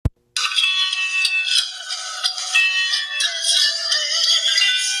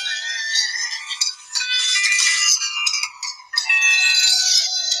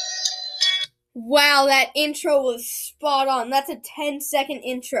Wow, that intro was spot on. That's a 10-second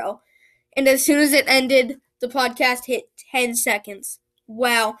intro. And as soon as it ended, the podcast hit 10 seconds.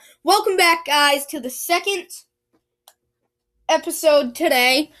 Wow. Welcome back, guys, to the second episode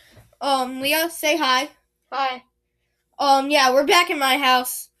today. Leah, say hi. Hi. Yeah, we're back in my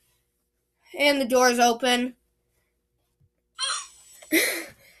house. And the door's open.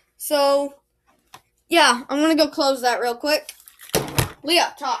 So, yeah, I'm gonna go close that real quick.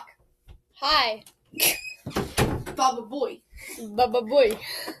 Leah, talk. Hi. Baba boy. Baba boy.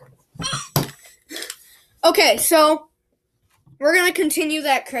 Okay, so we're gonna continue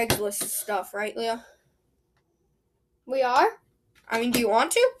that Craigslist stuff, right, Leah? We are? I mean, do you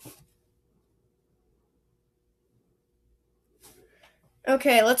want to?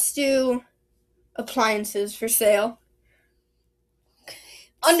 Okay, let's do appliances for sale.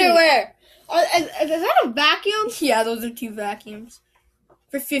 Underwear. Is that a vacuum? Yeah, those are 2 vacuums.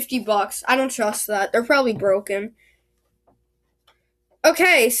 For $50. I don't trust that. They're probably broken.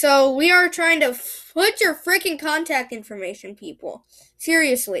 Okay, so we are trying to put your freaking contact information, people.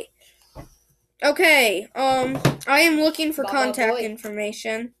 Seriously. Okay, I am looking for Baba contact boy.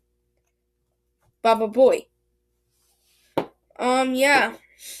 information. Baba boy. Yeah.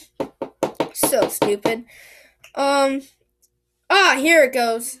 So stupid. Here it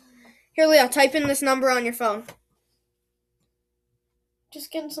goes. Here, Leah, type in this number on your phone. Just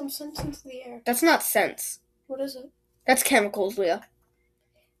getting some sense into the air. That's not sense. What is it? That's chemicals, Leah.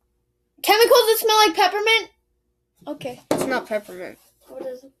 Chemicals that smell like peppermint? Okay. It's not peppermint. What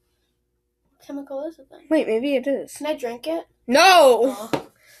is it? What chemical is it then? Wait, maybe it is. Can I drink it? No!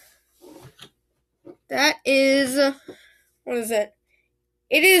 Oh. That is... What is it?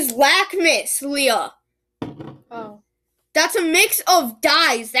 It is Lacmus, Leah. Oh. That's a mix of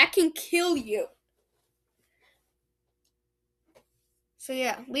dyes. That can kill you. So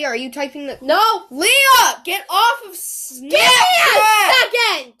yeah, Leah, are you typing the... No! Leah! Get off of Snapchat! Give me a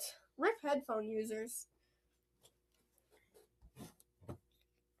second! Rip headphone users.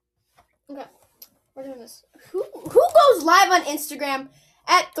 Okay. We're doing this. Who goes live on Instagram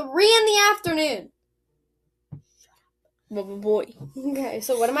at 3 in the afternoon? Baba boy. Okay,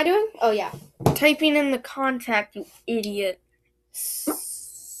 so what am I doing? Oh, yeah. Typing in the contact, you idiot.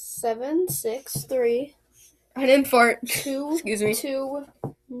 763 I didn't fart. 2 Excuse me. 2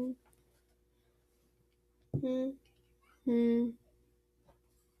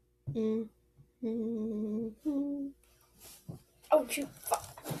 Oh, shoot.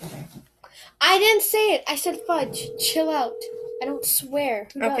 I didn't say it. I said fudge. Chill out. I don't swear.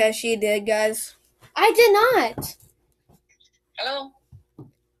 Who does? Okay, she did, guys. I did not. Hello?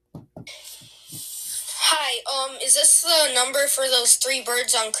 Hi, is this the number for those 3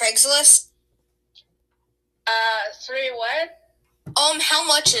 birds on Craigslist? 3 what? How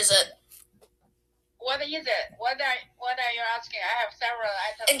much is it? What is it? What are you asking? I have several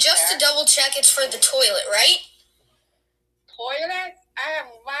items And just there. to double check, it's for the toilet, right? Toilet? I have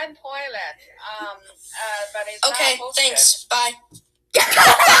 1 toilet. But it's Okay, not thanks. Bye.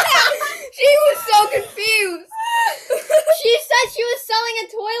 She was so confused. She said she was selling a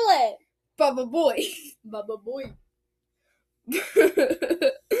toilet. Baba boy. Baba boy.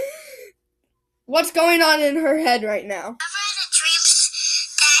 What's going on in her head right now?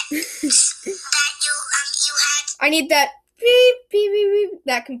 I need that beep, beep, beep, beep,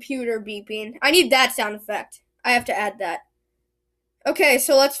 that computer beeping. I need that sound effect. I have to add that. Okay,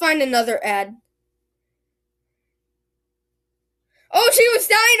 so let's find another ad. Oh, she was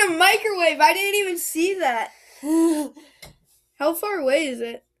selling a microwave. I didn't even see that. How far away is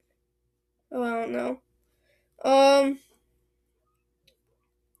it? Oh, I don't know.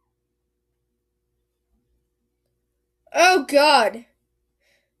 Oh, God.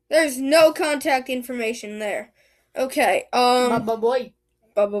 There's no contact information there. Okay, Baba boy.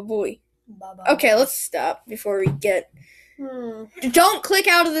 Baba boy. Baba Okay, let's stop before we get... boy. Don't click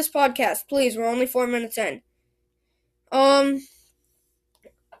out of this podcast, please. We're only 4 minutes in. Yeah,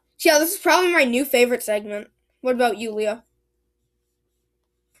 this is probably my new favorite segment. What about you, Leah?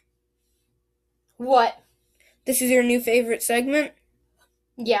 What? This is your new favorite segment?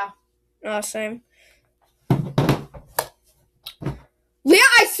 Yeah. Oh, same. Leah,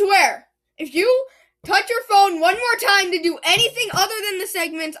 I swear, if you touch your phone one more time to do anything other than the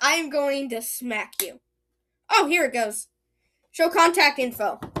segments, I am going to smack you. Oh, here it goes. Show contact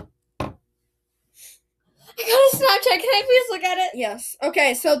info. I got a Snapchat. Can I please look at it? Yes.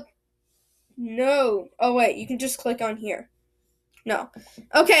 Okay, so... No. Oh, wait, you can just click on here. No.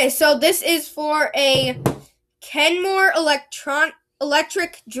 Okay, so this is for a Kenmore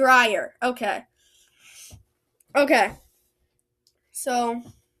electric dryer. Okay. So,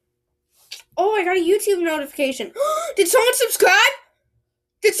 Oh, I got a YouTube notification. Did someone subscribe?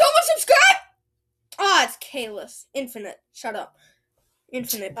 Did someone subscribe? Ah, it's Kalis. Infinite. Shut up.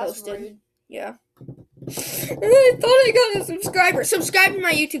 Infinite That's posted. rude. Yeah. I thought I got a subscriber. Subscribe to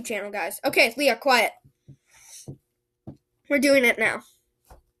my YouTube channel, guys. Okay, Leah, quiet. We're doing it now.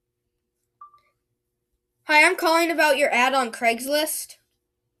 Hi, I'm calling about your ad on Craigslist.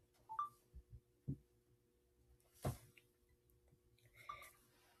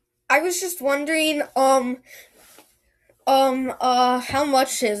 I was just wondering, how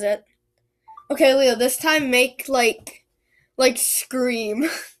much is it? Okay, Leo, this time make, like scream.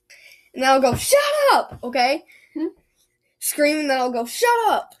 And then I'll go, shut up, okay? Scream, and then I'll go, shut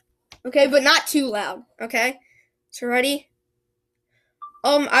up. Okay, but not too loud, okay? So, ready?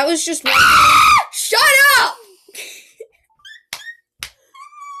 I was just wondering, shut up!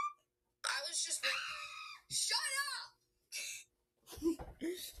 I was just shut up!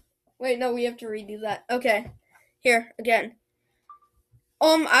 Wait, no, we have to redo that. Okay, here, again.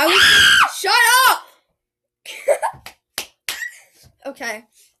 I was shut up! Okay.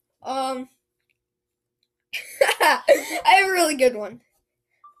 I have a really good one.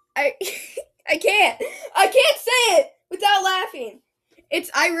 I can't say it without laughing. It's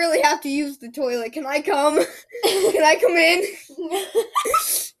I really have to use the toilet. Can I come? Can I come in?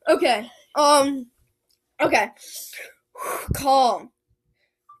 Okay. Okay. Calm.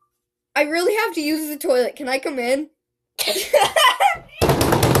 I really have to use the toilet. Can I come in?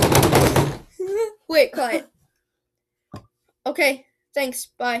 Wait, quiet. Okay, thanks.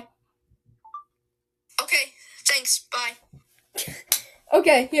 Bye. Okay, thanks. Bye.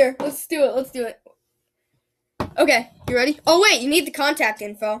 Okay, here. Let's do it. Okay, you ready? Oh, wait, you need the contact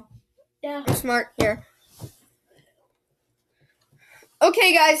info. Yeah. I'm smart. Here.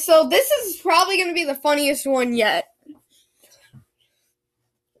 Okay, guys, so this is probably going to be the funniest one yet.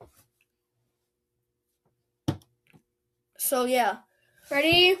 So, yeah.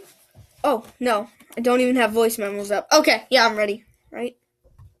 Ready? Oh, no. I don't even have voice memos up. Okay, yeah, I'm ready. Right?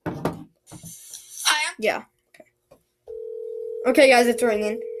 Hi. Yeah. Okay, guys, it's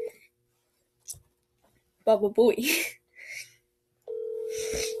ringing. Bubba Boy.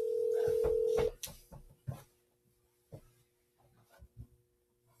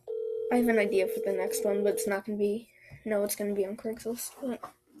 I have an idea for the next one, but it's not going to be... No, it's going to be on Craigslist. But...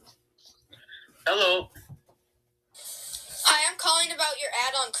 Hello. Hi, I'm calling about your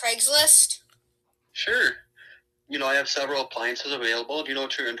ad on Craigslist. Sure. I have several appliances available. Do you know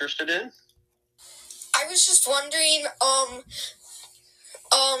what you're interested in? I was just wondering, how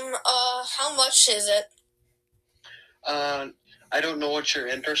much is it? I don't know what you're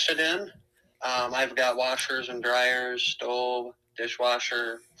interested in. I've got washers and dryers, stove,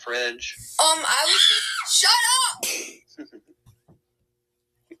 dishwasher, fridge. I was just... Shut up!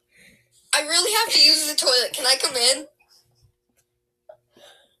 I really have to use the toilet. Can I come in?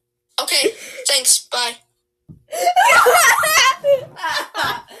 Okay, thanks. Bye.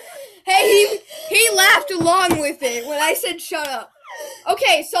 Hey, he laughed along with it when I said shut up.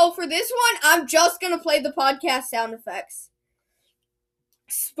 Okay, so for this one, I'm just going to play the podcast sound effects.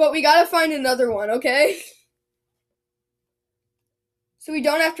 But we got to find another one, okay? So we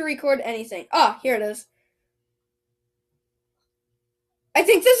don't have to record anything. Ah, here it is. I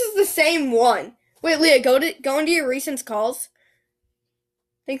think this is the same one. Wait, Leah, go into your recent calls.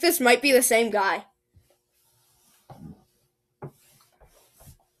 I think this might be the same guy.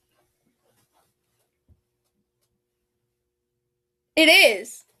 It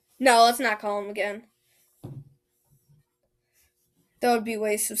is. No, let's not call him again. That would be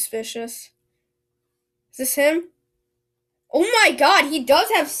way suspicious. Is this him? Oh my god, he does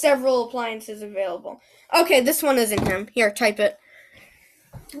have several appliances available. Okay, this one isn't him. Here, type it.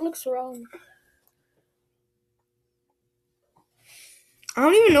 It looks wrong. I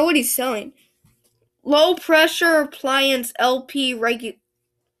don't even know what he's selling. Low pressure appliance LP regulator.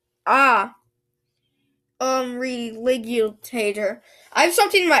 I have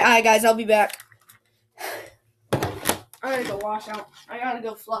something in my eye, guys. I'll be back. I gotta go wash out. I gotta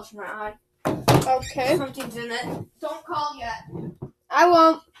go flush my eye. Okay. Something's in it. Don't call yet. I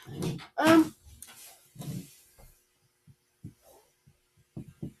won't.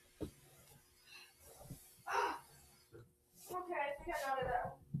 Okay, I think I got it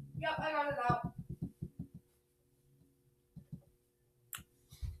out. Yep, I got it out.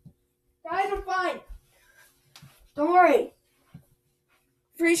 Guys, I'm fine. Don't worry.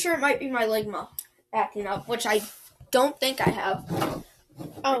 Pretty sure it might be my ligma acting up, which I don't think I have.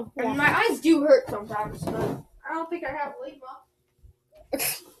 Oh, I mean, yeah. my eyes do hurt sometimes, but I don't think I have ligma.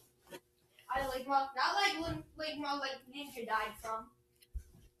 I ligma, not like ligma like Ninja died from.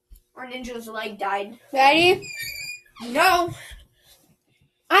 Our ninja's leg died. Ready? No.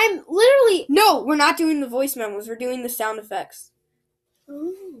 I'm literally. No, we're not doing the voice memos. We're doing the sound effects.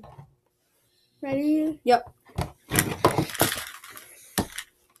 Ooh. Ready? Yep.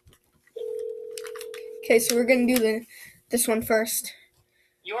 Okay, so we're gonna do this one first.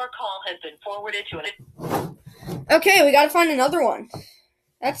 Your call has been forwarded to an... Okay, we gotta find another one.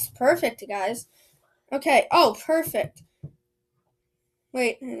 That's perfect, guys. Okay. Oh, perfect.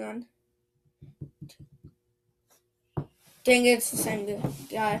 Wait, hang on. Dang it, it's the same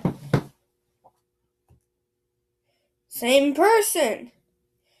guy. Same person.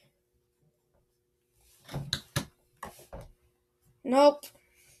 Nope.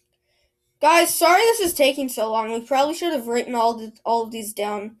 Guys, sorry this is taking so long. We probably should have written all of these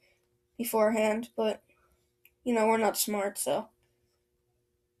down beforehand, but, you know, we're not smart, so.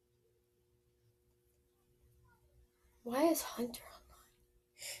 Why is Hunter?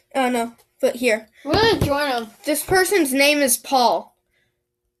 Oh, no. But here. We're gonna join him. This person's name is Paul.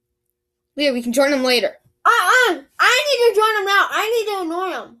 Leah, we can join him later. I need to join him now. I need to annoy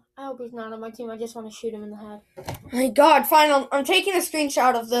him. I hope he's not on my team. I just want to shoot him in the head. My God, fine. I'm taking a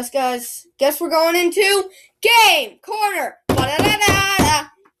screenshot of this, guys. Guess we're going into Game Corner. Ba-da-da-da-da.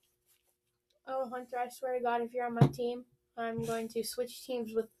 Oh, Hunter, I swear to God, if you're on my team, I'm going to switch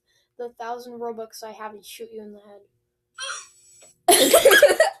teams with the 1,000 Robux I have and shoot you in the head.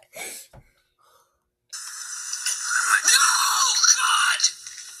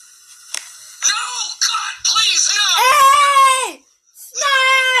 Hey!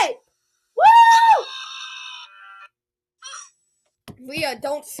 Snipe! Woo! Leah,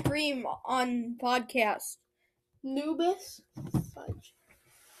 don't scream on podcast. Noobus? Fudge.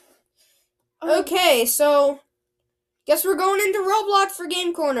 Okay, so guess we're going into Roblox for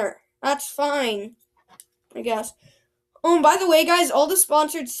Game Corner. That's fine, I guess. Oh, and by the way, guys, all the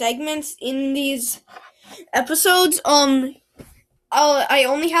sponsored segments in these episodes, I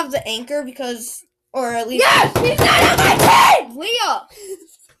only have the anchor because, or at least. Yes! He's not on my team! Leah!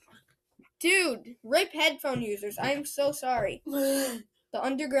 Dude, rip headphone users. I am so sorry. The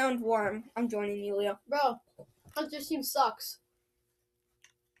Underground Worm. I'm joining you, Leah. Bro, Hunter's team sucks.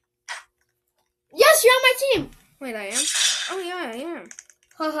 Yes, you're on my team! Wait, I am? Oh, yeah, I am.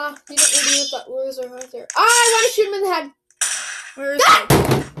 Haha, you don't need to use that loser Hunter. I want to shoot him in the head. Where is he?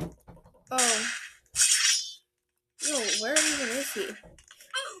 Oh. Yo, where even is he?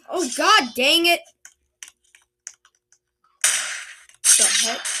 Oh, God dang it. What the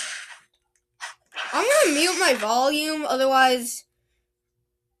heck? I'm gonna mute my volume, otherwise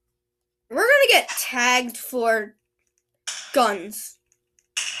we're gonna get tagged for guns.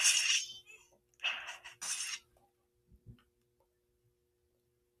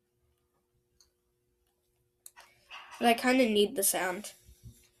 But I kind of need the sound.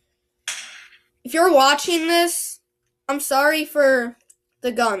 If you're watching this, I'm sorry for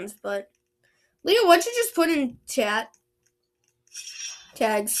the guns, but Leah, what'd you just put in chat?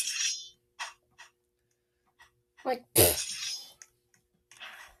 Tags. Like, because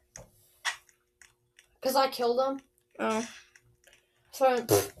I killed him. Oh. So I'm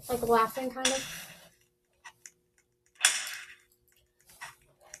like laughing kind of.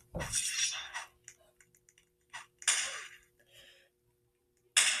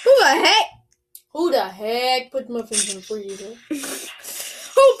 Who the heck? Who the heck put muffins in the freezer?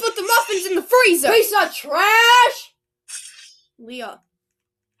 Who put the muffins in the freezer? Piece of trash! Leah,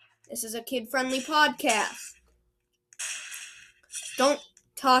 this is a kid-friendly podcast. Don't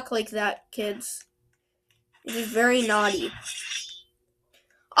talk like that, kids. It is very naughty.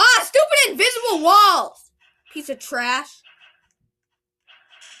 Ah, stupid invisible walls! Piece of trash.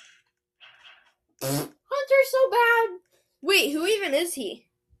 Hunter's so bad. Wait, who even is he?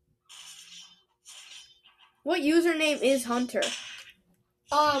 What username is Hunter?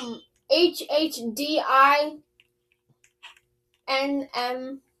 HHDINM.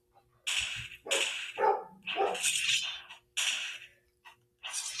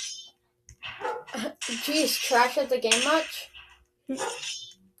 Jeez, trash at the game much?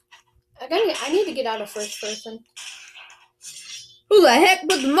 I need to get out of first person. Who the heck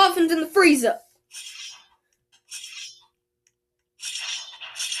put the muffins in the freezer?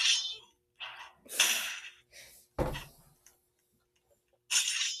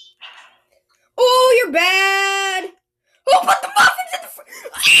 Oh, you're bad! Who put the muffins in the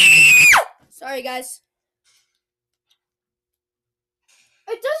freezer? Sorry, guys.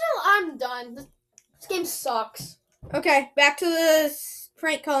 It doesn't. I'm done. This game sucks. Okay, back to the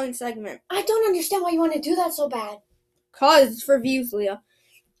prank calling segment. I don't understand why you want to do that so bad. Cause it's for views, Leah.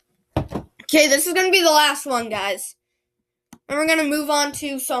 Okay, this is gonna be the last one, guys. And we're gonna move on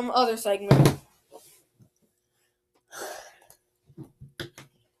to some other segment.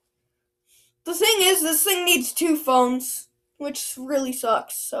 The thing is, this thing needs 2 phones, which really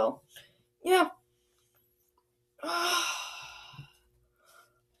sucks, so, yeah.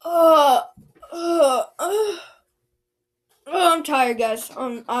 I'm tired, guys.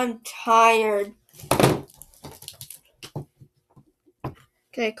 I'm tired.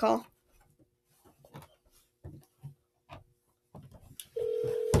 Okay, call.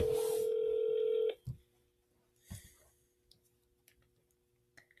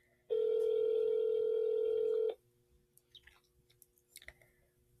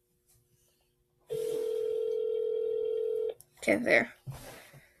 Okay, there.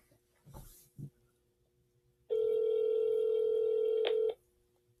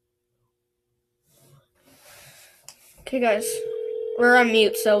 Okay, guys. We're on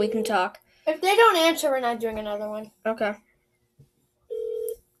mute, so we can talk. If they don't answer, we're not doing another one. Okay.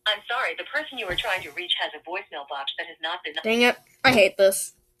 I'm sorry, the person you are trying to reach has a voicemail box that has not been... Dang it. I hate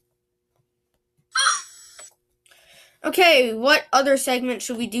this. Okay, what other segment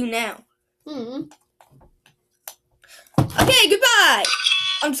should we do now? Okay, goodbye!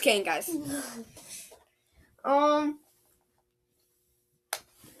 I'm just kidding, guys. Alright,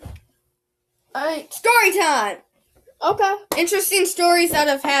 story time! Okay. Interesting stories that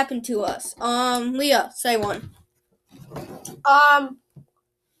have happened to us. Leah, say one.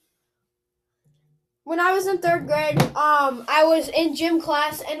 When I was in 3rd grade, I was in gym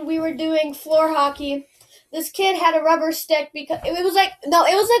class and we were doing floor hockey. This kid had a rubber stick because it was like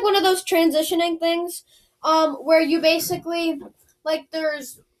one of those transitioning things, where you basically, like,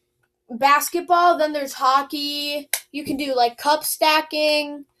 there's basketball, then there's hockey. You can do like cup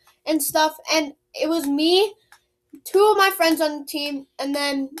stacking and stuff. And it was me, 2 of my friends on the team, and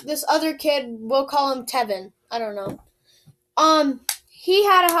then this other kid, we'll call him Tevin. I don't know. He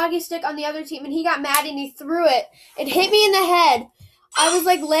had a hockey stick on the other team, and he got mad, and he threw it. It hit me in the head. I was,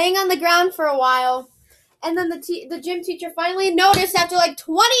 like, laying on the ground for a while, and then the gym teacher finally noticed after, like,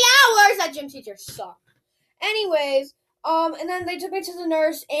 20 hours. That gym teacher sucked. Anyways, and then they took me to the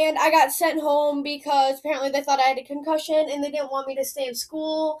nurse, and I got sent home because apparently they thought I had a concussion, and they didn't want me to stay in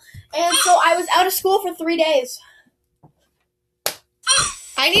school. And so I was out of school for 3 days.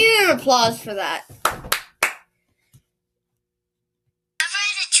 I need an applause for that.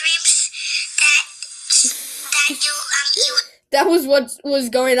 That was what was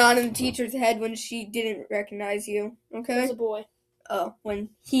going on in the teacher's head when she didn't recognize you. It Okay? was a boy. Oh,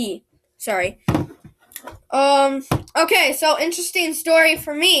 sorry. Okay, so interesting story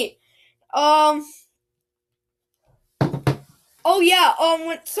for me. Oh yeah,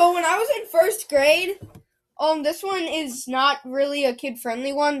 when I was in 1st grade, this one is not really a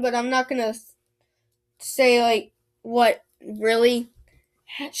kid-friendly one, but I'm not gonna say, like, what really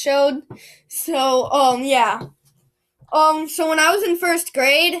showed. So, yeah. So when I was in 1st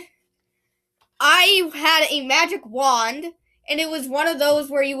grade, I had a magic wand, and it was one of those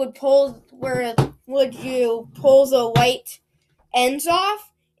where you would pull the white ends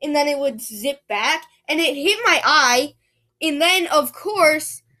off, and then it would zip back, and it hit my eye, and then, of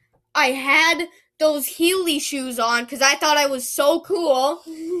course, I had those Heely shoes on, because I thought I was so cool,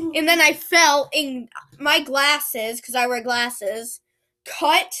 and then I fell, and my glasses, because I wear glasses,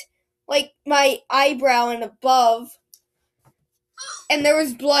 cut, like, my eyebrow and above, and there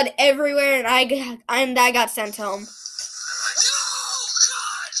was blood everywhere, and I got sent home.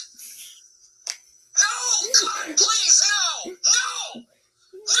 God, please,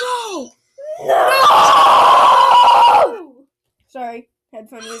 no! No! Sorry,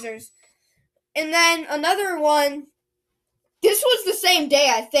 headphone users. And then another one, this was the same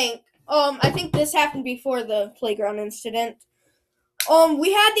day, I think. I think this happened before the playground incident.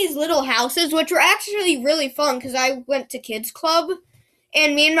 We had these little houses, which were actually really fun, because I went to kids club,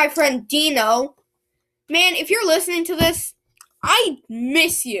 and me and my friend Dino, man, if you're listening to this, I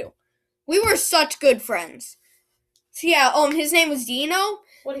miss you. We were such good friends. So yeah, his name was Dino.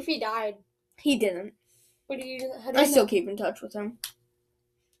 What if he died? He didn't. How do you I still keep in touch with him.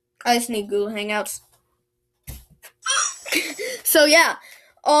 I just need Google Hangouts. So yeah,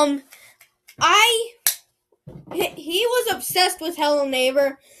 he was obsessed with Hello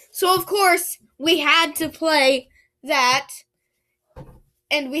Neighbor, so of course we had to play that,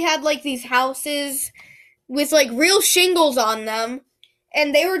 and we had like these houses with like real shingles on them,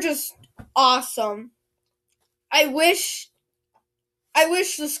 and they were just awesome. I wish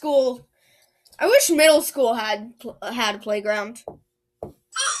middle school had a playground.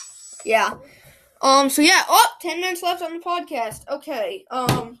 Yeah. So yeah. 10 minutes left on the podcast. Okay.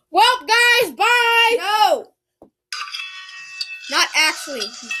 Well, guys, bye! No! Not actually.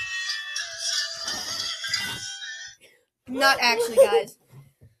 Not actually, guys.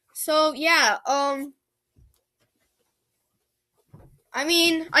 So, yeah, I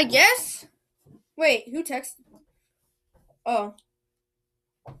mean, I guess. Wait, who texted? Oh.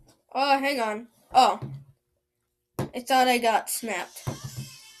 Oh, hang on. Oh. I thought I got snapped.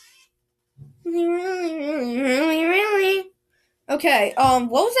 Really? Okay, what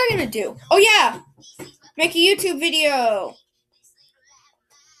was I gonna do? Oh, yeah! Make a YouTube video!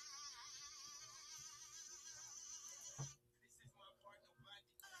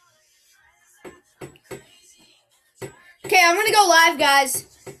 Okay, I'm gonna go live, guys.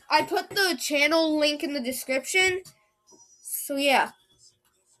 I put the channel link in the description. So, yeah.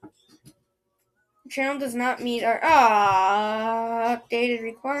 The channel does not meet our updated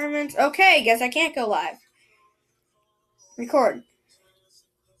requirements. Okay, guess I can't go live. Record.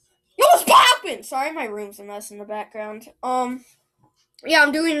 Yo, what's poppin'? Sorry, my room's a mess in the background. Yeah,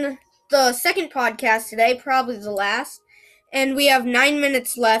 I'm doing the second podcast today, probably the last. And we have 9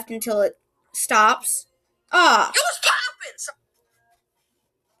 minutes left until it stops. Yo, what's poppin'?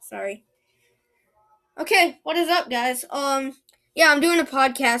 Sorry. Okay, what is up, guys? Yeah, I'm doing a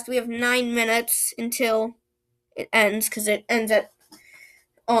podcast. We have 9 minutes until it ends, because it ends at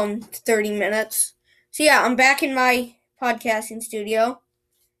 30 minutes. So yeah, I'm back in my podcasting studio.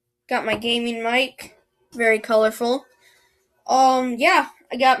 Got my gaming mic, very colorful. Yeah,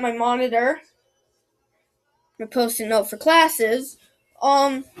 I got my monitor, my post-it note for classes,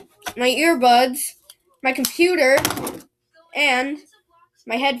 my earbuds, my computer, and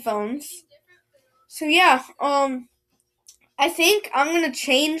my headphones. So yeah, I think I'm gonna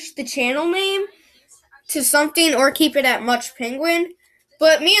change the channel name to something or keep it at Much Penguin.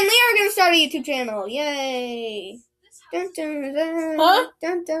 But me and Leah are gonna start a YouTube channel. Yay! Dun, dun, dun, Huh?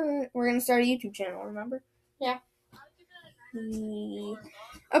 dun, dun. We're gonna start a YouTube channel, remember? Yeah.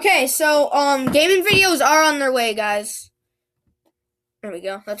 Okay, so gaming videos are on their way, guys. There we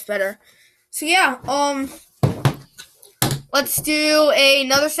go. That's better. So yeah, let's do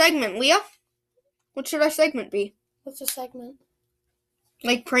another segment. Leah, what should our segment be? What's a segment?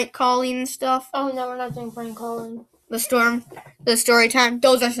 Like prank calling and stuff. Oh no, we're not doing prank calling. The story time.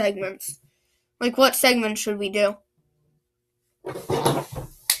 Those are segments. Like, what segment should we do?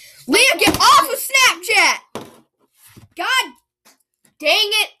 Leah, get off of Snapchat! God dang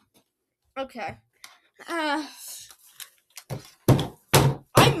it! Okay. I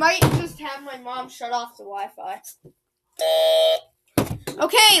might just have my mom shut off the Wi-Fi.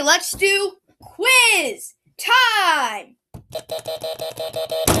 Okay, let's do quiz time!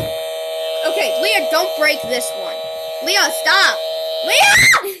 Okay, Leah, don't break this one. Leah, stop! Leah!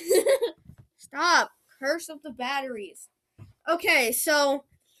 Stop. Curse of the batteries. Okay, so,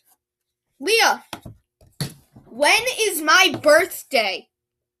 Leah, when is my birthday?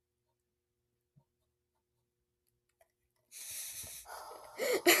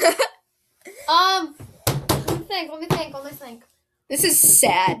 Let me think. This is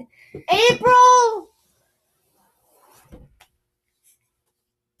sad. April!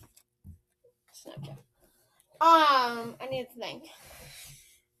 Snapchat. I need to think.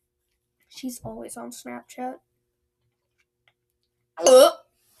 She's always on Snapchat.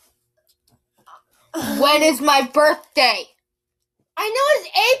 When is my birthday? I know it's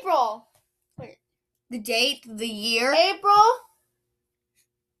April. The date, the year. April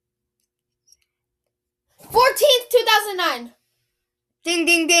 14th, 2009. Ding,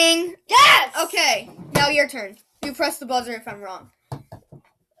 ding, ding. Yes! Okay, now your turn. You press the buzzer if I'm wrong.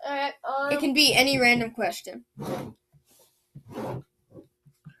 Alright, It can be any random question.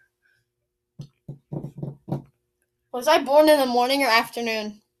 was I born in the morning or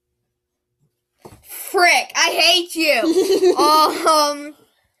afternoon? Frick, I hate you.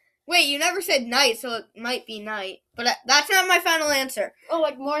 Wait, you never said night, so it might be night. But that's not my final answer. Oh,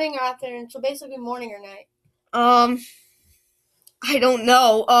 like morning or afternoon, so basically morning or night. I don't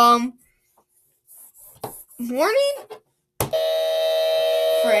know. Morning?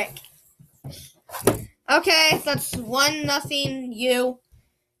 Frick. Okay, that's 1-0 you.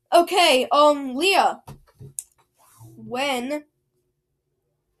 Okay, Leah. When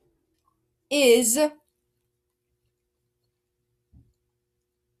is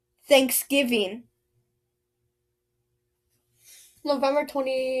Thanksgiving? November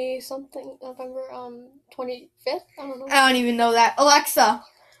 20-something. November 25th? I don't know. I don't even know that. Alexa,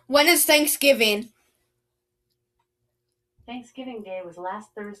 when is Thanksgiving? Thanksgiving Day was last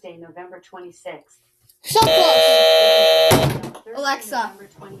Thursday, November 26th. So close! Thursday, Alexa, November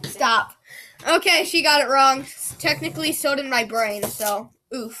 26th. Stop. Okay, she got it wrong. Technically, so did my brain, so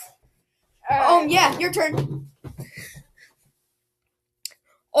oof. Alright. Yeah, your turn.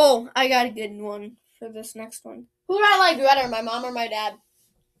 Oh, I got a good one for this next one. Who do I like better, my mom or my dad?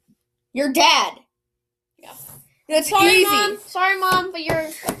 Your dad. Yeah. That's Sorry, easy. Mom. Sorry, Mom, but you're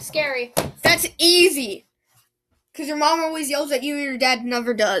scary. That's easy. Because your mom always yells at you and your dad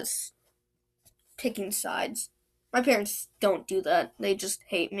never does. Picking sides. My parents don't do that. They just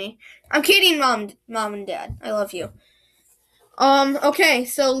hate me. I'm kidding, Mom and Dad. I love you. Okay,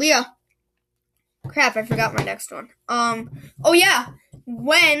 so Leah. Crap, I forgot my next one. Oh yeah.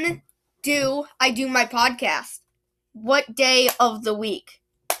 When do I do my podcast? What day of the week?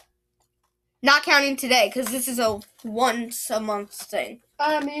 Not counting today, because this is a once a month thing.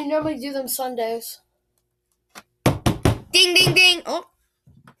 You normally do them Sundays. Ding, ding, ding. Oh,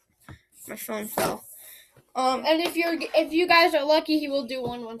 my phone fell. And if you guys are lucky, he will do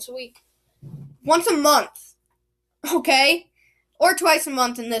one once a week. Once a month. Okay? Or twice a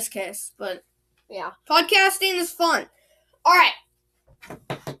month in this case, but Yeah. podcasting is fun. All right.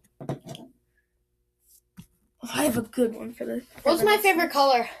 Oh, I have a good one for this. What's my favorite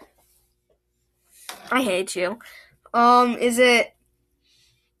color? I hate you. Is it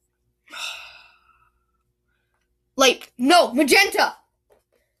no, magenta.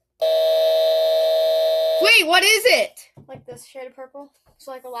 Wait, what is it? Like this shade of purple. It's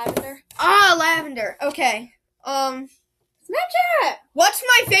like a lavender. Ah, lavender. Okay. Snapchat. What's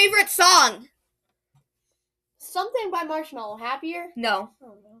my favorite song? Something by Marshmallow. Happier. No.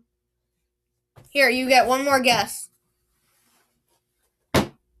 Oh no. Here, you get one more guess.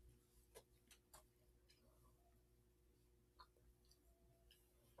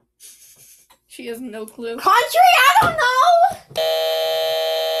 She has no clue. Country. I don't know.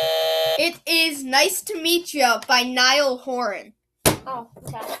 It is Nice to Meet You by Niall Horan. Oh,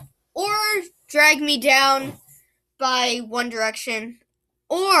 okay. Or Drag Me Down by One Direction.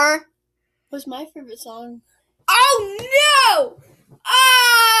 Or, What's my favorite song? oh no!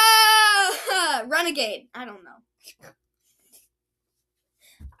 Ah! Renegade. I don't know.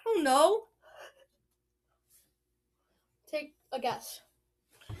 I don't know. Take a guess.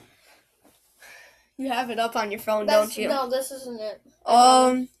 You have it up on your phone, don't you? No, this isn't it.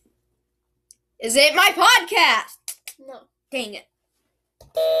 Is it my podcast? No. Dang it.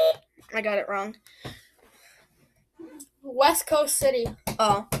 I got it wrong. West Coast City.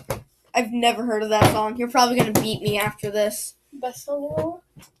 Oh. I've never heard of that song. You're probably gonna beat me after this. Best song in the world?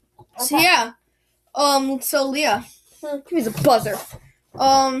 So yeah. So Leah. Give me the buzzer.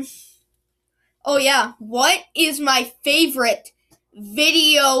 Oh yeah. What is my favorite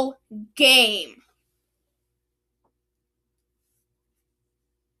video game?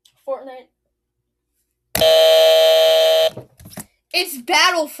 Fortnite. It's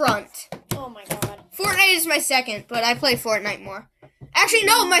Battlefront. Oh my god. Fortnite is my second, but I play Fortnite more. Actually,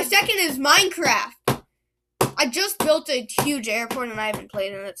 no, my second is Minecraft. I just built a huge airport and I haven't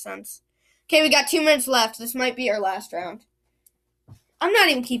played in it since. Okay, we got 2 minutes left. This might be our last round. I'm not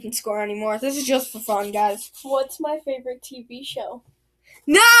even keeping score anymore. This is just for fun, guys. What's my favorite TV show?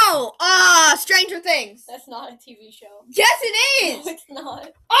 No! Stranger Things. That's not a TV show. Yes, it is! No, it's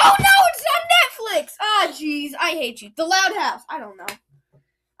not. Oh, no, it's on Netflix! Ah, jeez, I hate you. The Loud House. I don't know.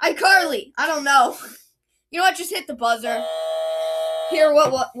 iCarly. I don't know. You know what? Just hit the buzzer. Here,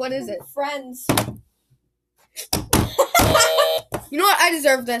 what is it? Friends. You know what? I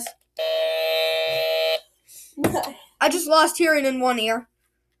deserve this. I just lost hearing in one ear.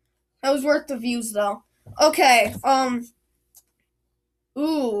 That was worth the views, though. Okay,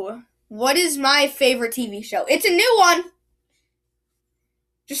 Ooh. What is my favorite TV show? It's a new one!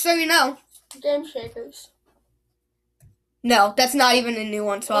 Just so you know. Game Shakers. No, that's not even a new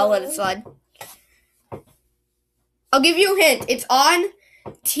one, so I'll let it slide. I'll give you a hint. It's on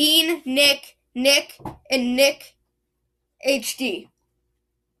Teen Nick, and Nick HD.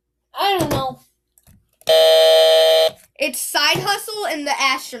 I don't know. It's Side Hustle and The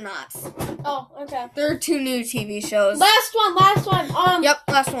Astronauts. Oh, okay. There are 2 new TV shows. Last one. Yep,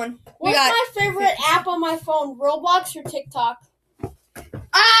 last one. What's my favorite app on my phone? Roblox or TikTok?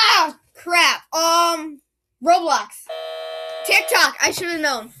 Ah! Crap. Roblox. TikTok. I should have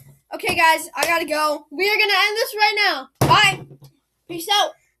known. Okay, guys, I gotta go. We are gonna end this right now. Bye. Peace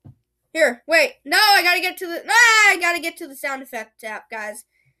out. Here, wait. No, I gotta get to the sound effect app, guys.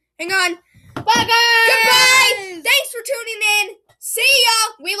 Hang on. Bye, guys. Goodbye. Thanks for tuning in. See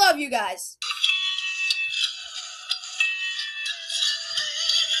ya. We love you guys.